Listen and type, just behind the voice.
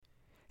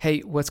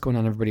Hey, what's going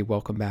on, everybody?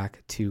 Welcome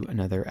back to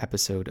another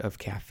episode of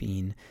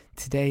Caffeine.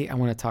 Today, I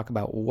want to talk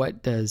about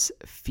what does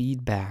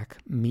feedback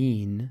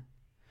mean.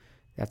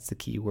 That's the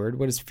key word.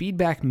 What does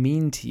feedback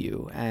mean to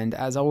you? And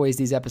as always,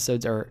 these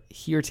episodes are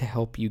here to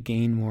help you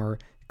gain more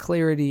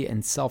clarity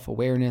and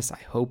self-awareness.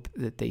 I hope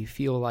that they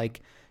feel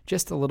like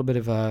just a little bit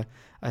of an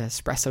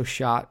espresso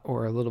shot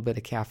or a little bit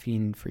of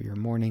caffeine for your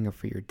morning or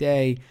for your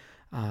day,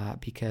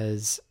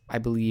 because I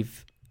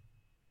believe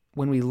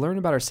when we learn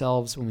about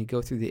ourselves, when we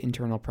go through the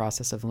internal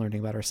process of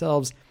learning about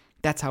ourselves,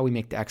 that's how we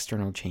make the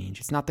external change.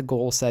 It's not the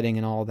goal setting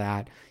and all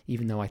that,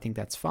 even though I think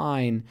that's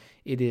fine.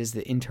 It is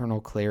the internal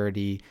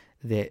clarity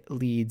that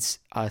leads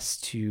us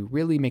to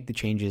really make the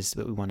changes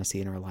that we want to see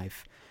in our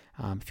life.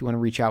 If you want to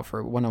reach out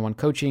for one-on-one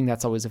coaching,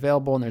 that's always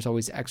available, and there's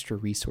always extra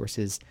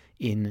resources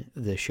in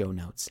the show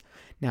notes.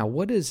 Now,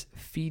 what does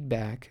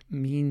feedback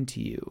mean to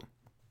you?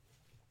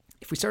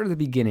 If we start at the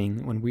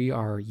beginning, when we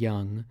are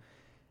young,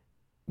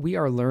 we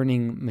are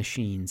learning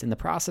machines, and the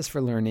process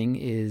for learning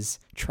is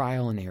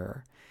trial and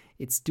error.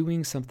 It's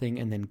doing something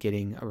and then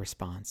getting a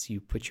response. You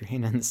put your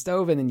hand on the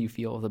stove and then you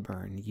feel the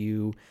burn.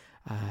 You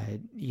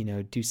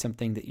do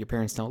something that your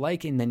parents don't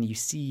like, and then you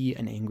see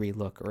an angry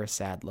look or a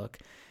sad look.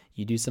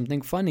 You do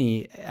something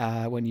funny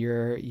when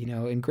you're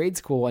in grade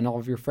school and all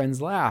of your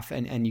friends laugh,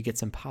 and you get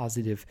some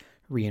positive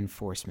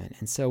reinforcement.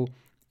 And so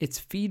it's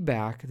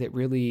feedback that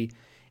really,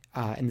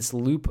 in this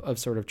loop of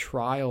sort of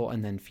trial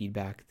and then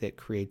feedback, that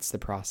creates the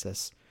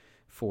process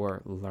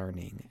for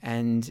learning.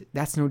 And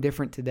that's no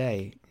different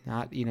today.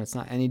 It's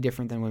not any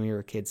different than when we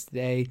were kids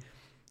today.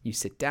 You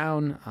sit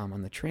down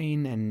on the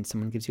train and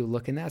someone gives you a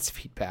look, and that's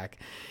feedback.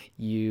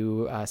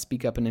 You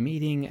speak up in a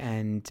meeting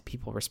and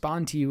people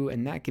respond to you,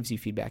 and that gives you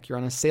feedback. You're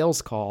on a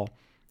sales call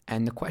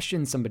and the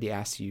question somebody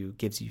asks you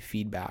gives you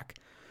feedback.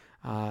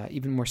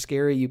 Even more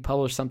scary, you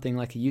publish something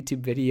like a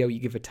YouTube video, you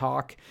give a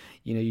talk,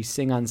 you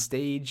sing on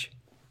stage.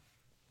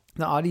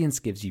 The audience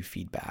gives you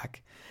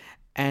feedback.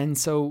 And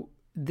so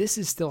this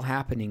is still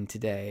happening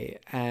today.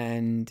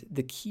 And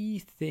the key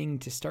thing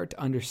to start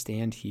to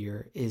understand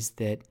here is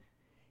that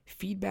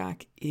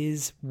feedback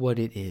is what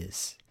it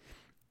is.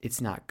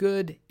 It's not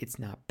good. It's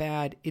not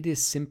bad. It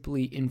is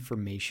simply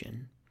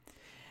information.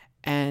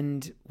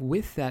 And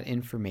with that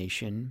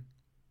information,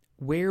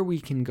 where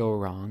we can go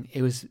wrong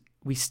is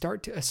we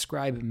start to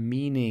ascribe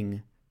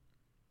meaning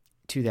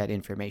to that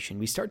information.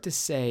 We start to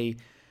say,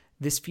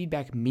 this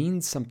feedback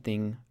means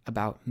something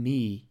about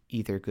me,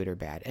 either good or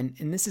bad.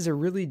 And this is a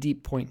really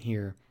deep point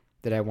here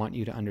that I want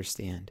you to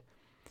understand.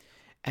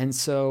 And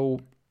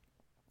so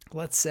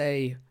let's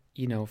say,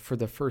 for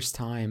the first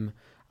time,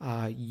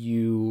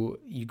 you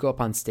go up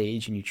on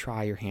stage and you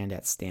try your hand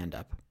at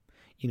stand-up.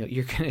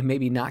 You're going to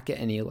maybe not get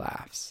any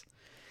laughs.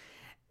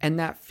 And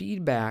that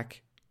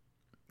feedback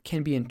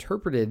can be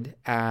interpreted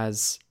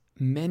as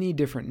many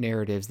different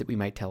narratives that we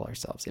might tell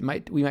ourselves.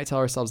 We might tell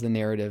ourselves the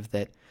narrative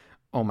that,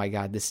 oh my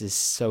God, this is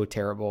so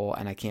terrible,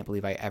 and I can't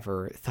believe I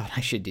ever thought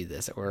I should do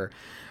this. Or,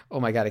 oh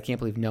my God, I can't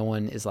believe no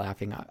one is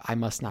laughing. I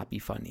must not be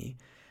funny.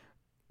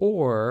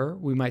 Or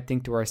we might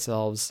think to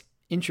ourselves,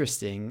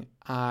 interesting,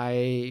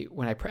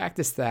 when I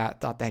practiced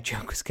that, thought that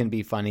joke was going to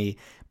be funny,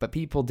 but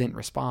people didn't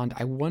respond.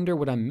 I wonder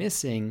what I'm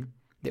missing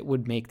that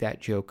would make that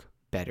joke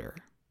better.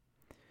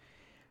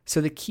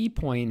 So the key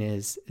point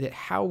is that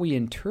how we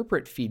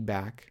interpret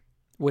feedback,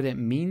 what it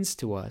means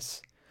to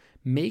us,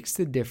 makes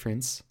the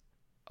difference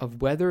of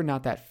whether or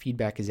not that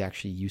feedback is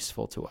actually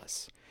useful to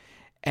us.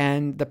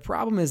 And the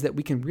problem is that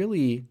we can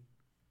really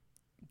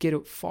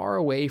get far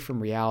away from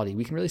reality.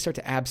 We can really start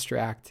to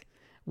abstract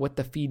what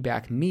the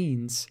feedback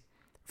means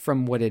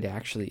from what it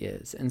actually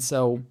is. And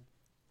so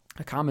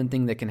a common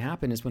thing that can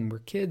happen is when we're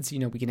kids,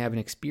 we can have an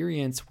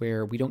experience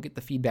where we don't get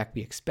the feedback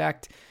we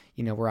expect.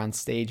 We're on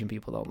stage and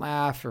people don't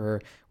laugh,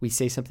 or we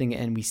say something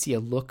and we see a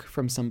look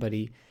from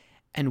somebody,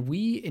 and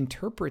we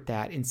interpret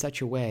that in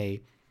such a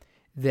way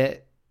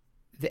that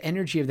the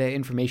energy of that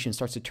information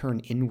starts to turn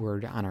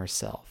inward on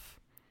ourselves.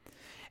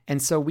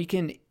 And so we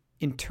can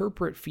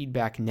interpret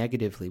feedback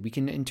negatively. We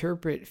can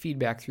interpret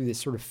feedback through this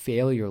sort of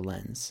failure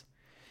lens,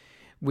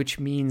 which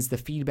means the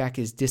feedback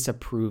is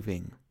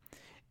disapproving,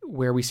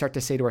 where we start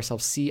to say to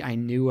ourselves, see, I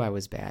knew I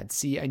was bad.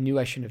 See, I knew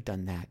I shouldn't have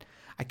done that.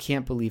 I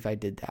can't believe I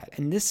did that.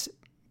 And this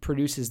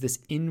produces this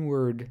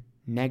inward,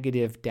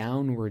 negative,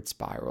 downward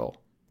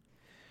spiral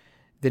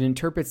that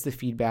interprets the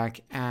feedback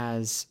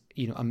as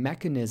a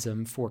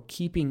mechanism for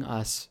keeping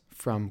us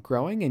from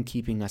growing and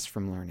keeping us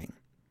from learning.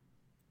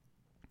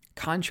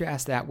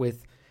 Contrast that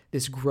with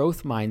this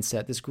growth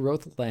mindset, this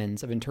growth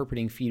lens of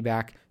interpreting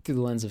feedback through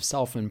the lens of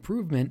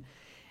self-improvement,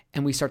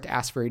 and we start to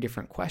ask very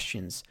different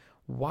questions.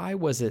 Why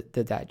was it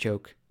that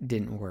joke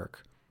didn't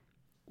work?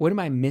 What am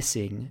I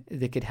missing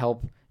that could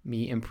help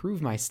me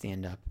improve my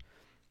stand-up?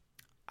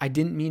 I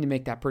didn't mean to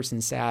make that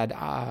person sad.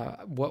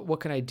 What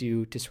can I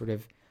do to sort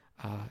of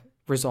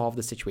resolve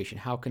the situation?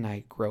 How can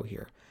I grow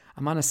here?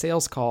 I'm on a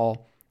sales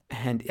call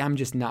and I'm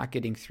just not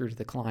getting through to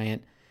the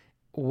client.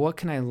 What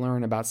can I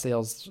learn about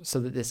sales so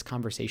that this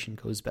conversation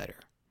goes better?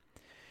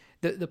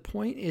 The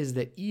point is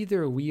that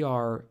either we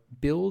are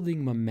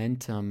building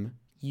momentum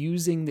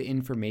using the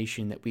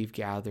information that we've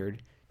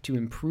gathered to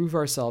improve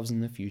ourselves in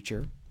the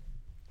future.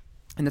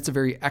 And that's a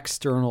very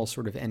external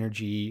sort of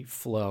energy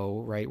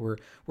flow, right?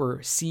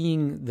 We're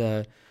seeing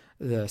the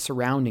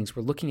surroundings,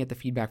 we're looking at the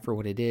feedback for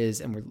what it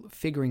is, and we're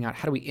figuring out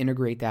how do we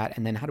integrate that,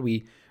 and then how do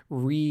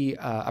we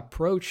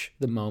approach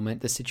the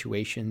moment, the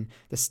situation,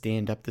 the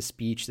stand-up, the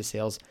speech, the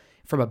sales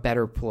from a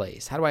better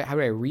place. How do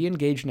I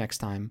re-engage next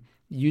time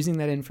using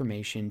that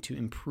information to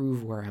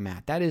improve where I'm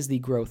at? That is the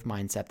growth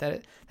mindset.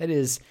 That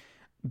is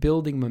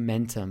building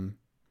momentum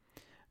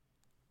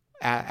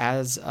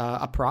as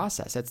a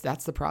process.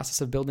 That's the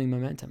process of building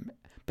momentum.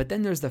 But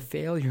then there's the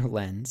failure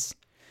lens,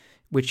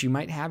 which you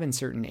might have in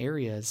certain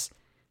areas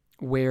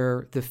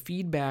where the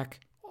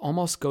feedback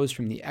almost goes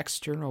from the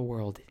external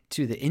world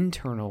to the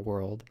internal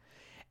world,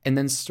 and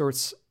then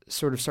starts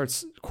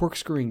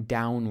corkscrewing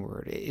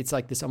downward. It's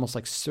like this almost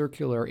like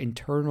circular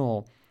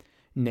internal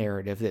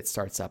narrative that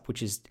starts up,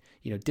 which is,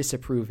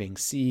 disapproving.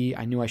 See,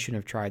 I knew I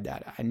shouldn't have tried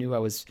that. I knew I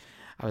was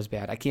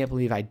bad. I can't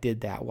believe I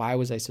did that. Why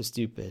was I so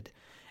stupid?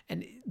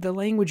 And the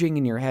languaging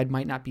in your head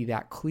might not be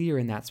that clear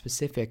and that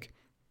specific,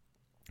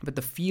 but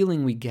the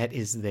feeling we get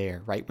is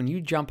there, right? When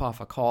you jump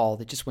off a call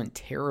that just went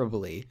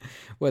terribly,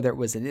 whether it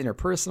was an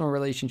interpersonal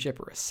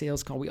relationship or a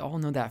sales call, we all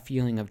know that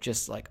feeling of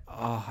just like,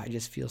 oh, I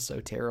just feel so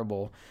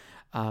terrible.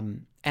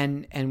 And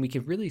we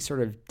can really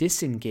sort of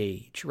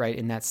disengage, right,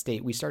 in that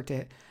state. We start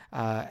to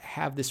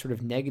have this sort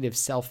of negative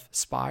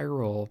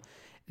self-spiral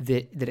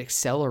that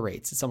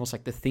accelerates. It's almost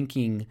like the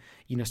thinking,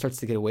 starts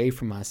to get away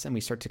from us, and we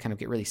start to kind of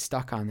get really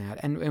stuck on that.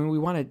 And we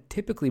want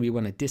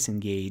to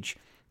disengage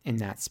in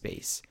that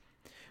space.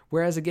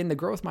 Whereas again, the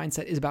growth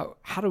mindset is about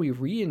how do we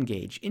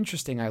re-engage?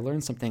 Interesting, I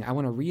learned something. I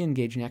want to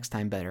re-engage next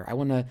time better. I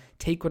want to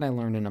take what I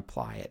learned and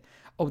apply it.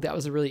 Oh, that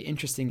was a really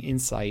interesting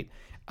insight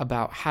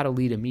about how to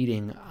lead a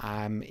meeting.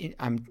 I'm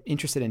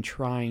interested in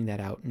trying that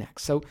out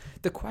next. So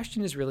the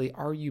question is really,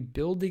 are you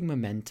building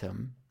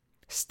momentum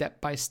step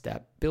by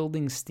step,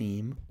 building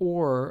steam,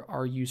 or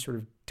are you sort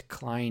of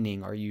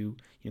declining? Are you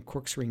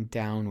corkscrewing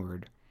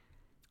downward,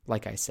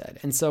 like I said?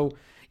 And so,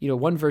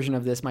 one version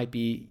of this might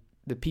be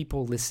the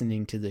people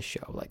listening to the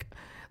show. Like,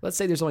 let's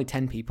say there's only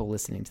 10 people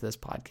listening to this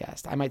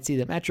podcast. I might see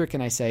the metric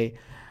and I say,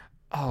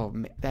 oh,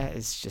 man, that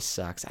just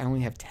sucks. I only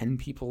have 10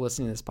 people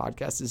listening to this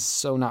podcast. This is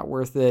so not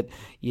worth it.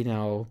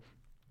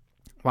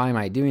 Why am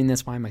I doing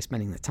this? Why am I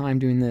spending the time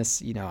doing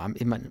this?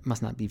 It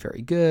must not be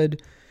very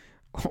good.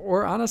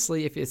 Or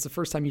honestly, if it's the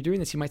first time you're doing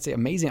this, you might say,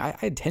 amazing. I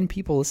had 10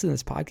 people listen to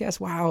this podcast.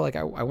 Wow. Like,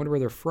 I wonder where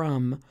they're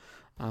from.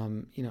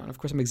 And of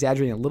course I'm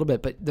exaggerating a little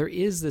bit, but there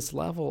is this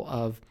level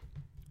of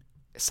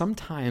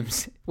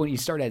sometimes when you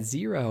start at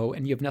zero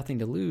and you have nothing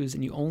to lose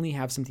and you only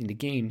have something to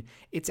gain,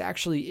 it's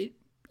actually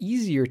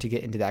easier to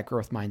get into that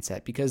growth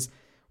mindset because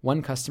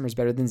one customer is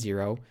better than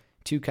zero,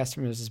 two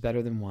customers is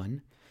better than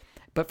one.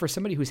 But for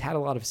somebody who's had a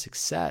lot of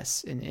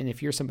success, and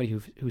if you're somebody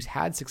who's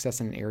had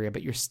success in an area,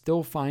 but you're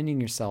still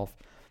finding yourself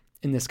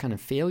in this kind of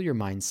failure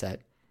mindset,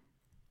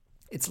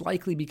 it's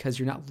likely because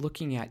you're not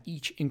looking at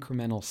each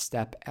incremental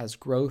step as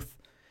growth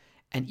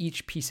and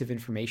each piece of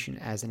information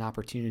as an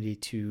opportunity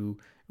to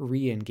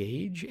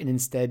re-engage, and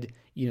instead,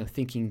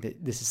 thinking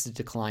that this is a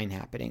decline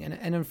happening.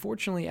 And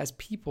unfortunately, as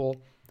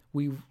people,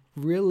 we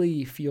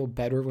really feel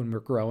better when we're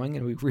growing,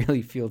 and we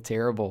really feel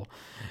terrible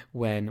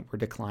when we're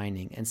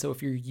declining. And so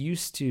if you're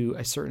used to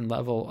a certain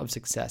level of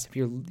success, if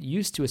you're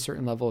used to a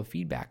certain level of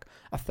feedback,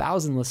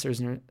 1,000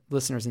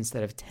 listeners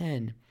instead of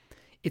 10,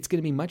 it's going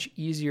to be much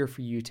easier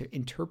for you to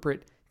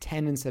interpret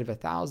 10 instead of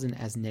 1,000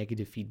 as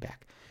negative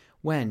feedback.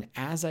 When,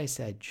 as I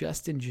said,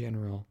 just in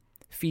general,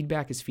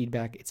 feedback is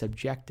feedback, it's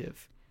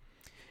objective.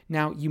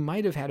 Now, you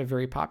might have had a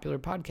very popular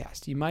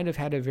podcast. You might have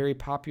had a very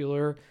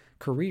popular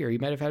career. You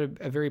might have had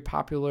a very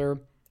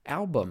popular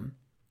album.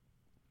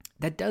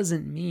 That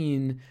doesn't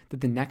mean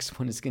that the next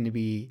one is going to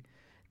be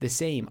the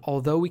same,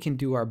 although we can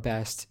do our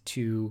best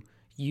to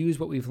use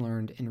what we've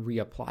learned and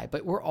reapply.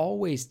 But we're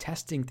always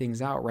testing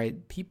things out,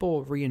 right?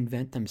 People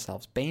reinvent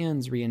themselves.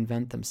 Bands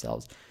reinvent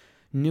themselves.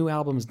 New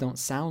albums don't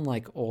sound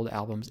like old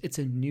albums. It's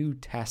a new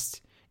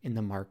test in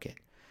the market.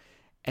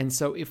 And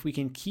so if we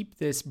can keep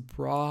this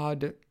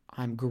broad,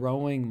 I'm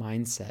growing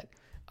mindset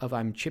of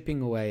I'm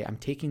chipping away, I'm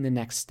taking the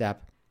next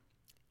step,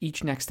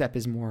 each next step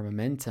is more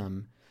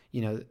momentum.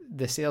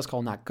 The sales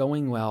call not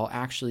going well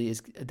actually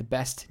is the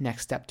best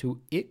next step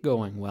to it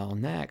going well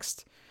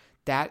next.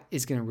 That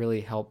is going to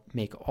really help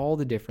make all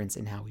the difference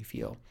in how we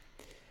feel.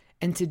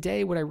 And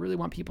today, what I really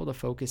want people to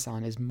focus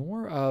on is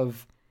more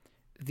of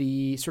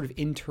the sort of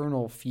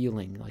internal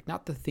feeling, like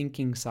not the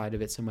thinking side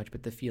of it so much,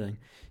 but the feeling.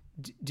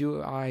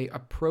 Do I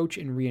approach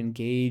and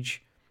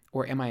re-engage,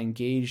 or am I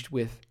engaged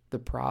with the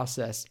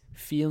process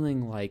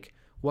feeling like,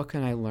 what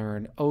can I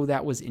learn? Oh,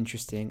 that was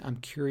interesting. I'm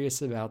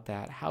curious about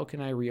that. How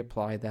can I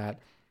reapply that?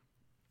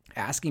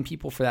 Asking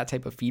people for that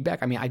type of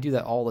feedback. I mean, I do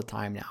that all the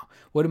time now.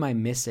 What am I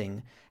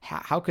missing?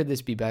 How could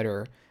this be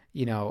better?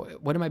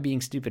 What am I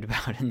being stupid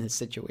about in this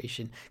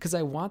situation? Because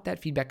I want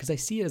that feedback because I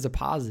see it as a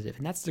positive.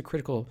 And that's the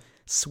critical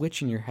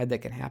switch in your head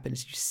that can happen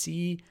is you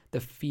see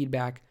the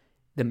feedback,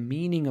 the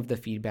meaning of the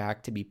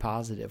feedback to be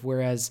positive.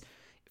 Whereas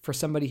for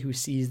somebody who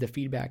sees the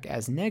feedback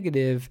as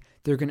negative,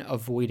 they're going to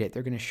avoid it.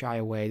 They're going to shy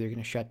away. They're going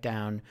to shut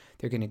down.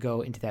 They're going to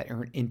go into that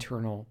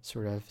internal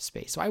sort of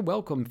space. So I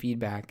welcome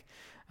feedback.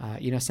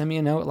 Send me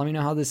a note. Let me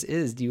know how this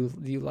is. Do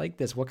you like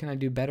this? What can I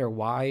do better?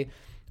 Why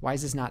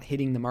is this not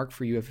hitting the mark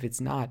for you? If it's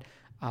not,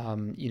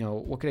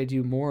 what could I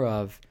do more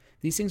of?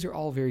 These things are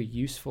all very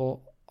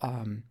useful.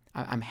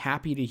 I'm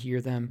happy to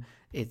hear them.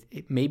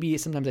 It maybe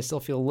sometimes I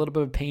still feel a little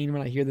bit of pain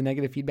when I hear the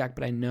negative feedback,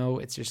 but I know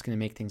it's just going to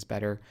make things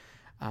better.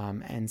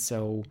 And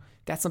so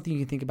that's something you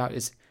can think about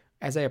is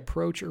as I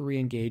approach or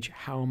re-engage,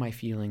 how am I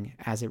feeling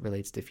as it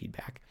relates to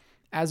feedback?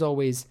 As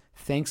always,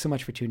 thanks so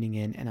much for tuning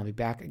in, and I'll be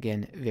back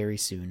again very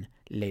soon.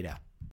 Later.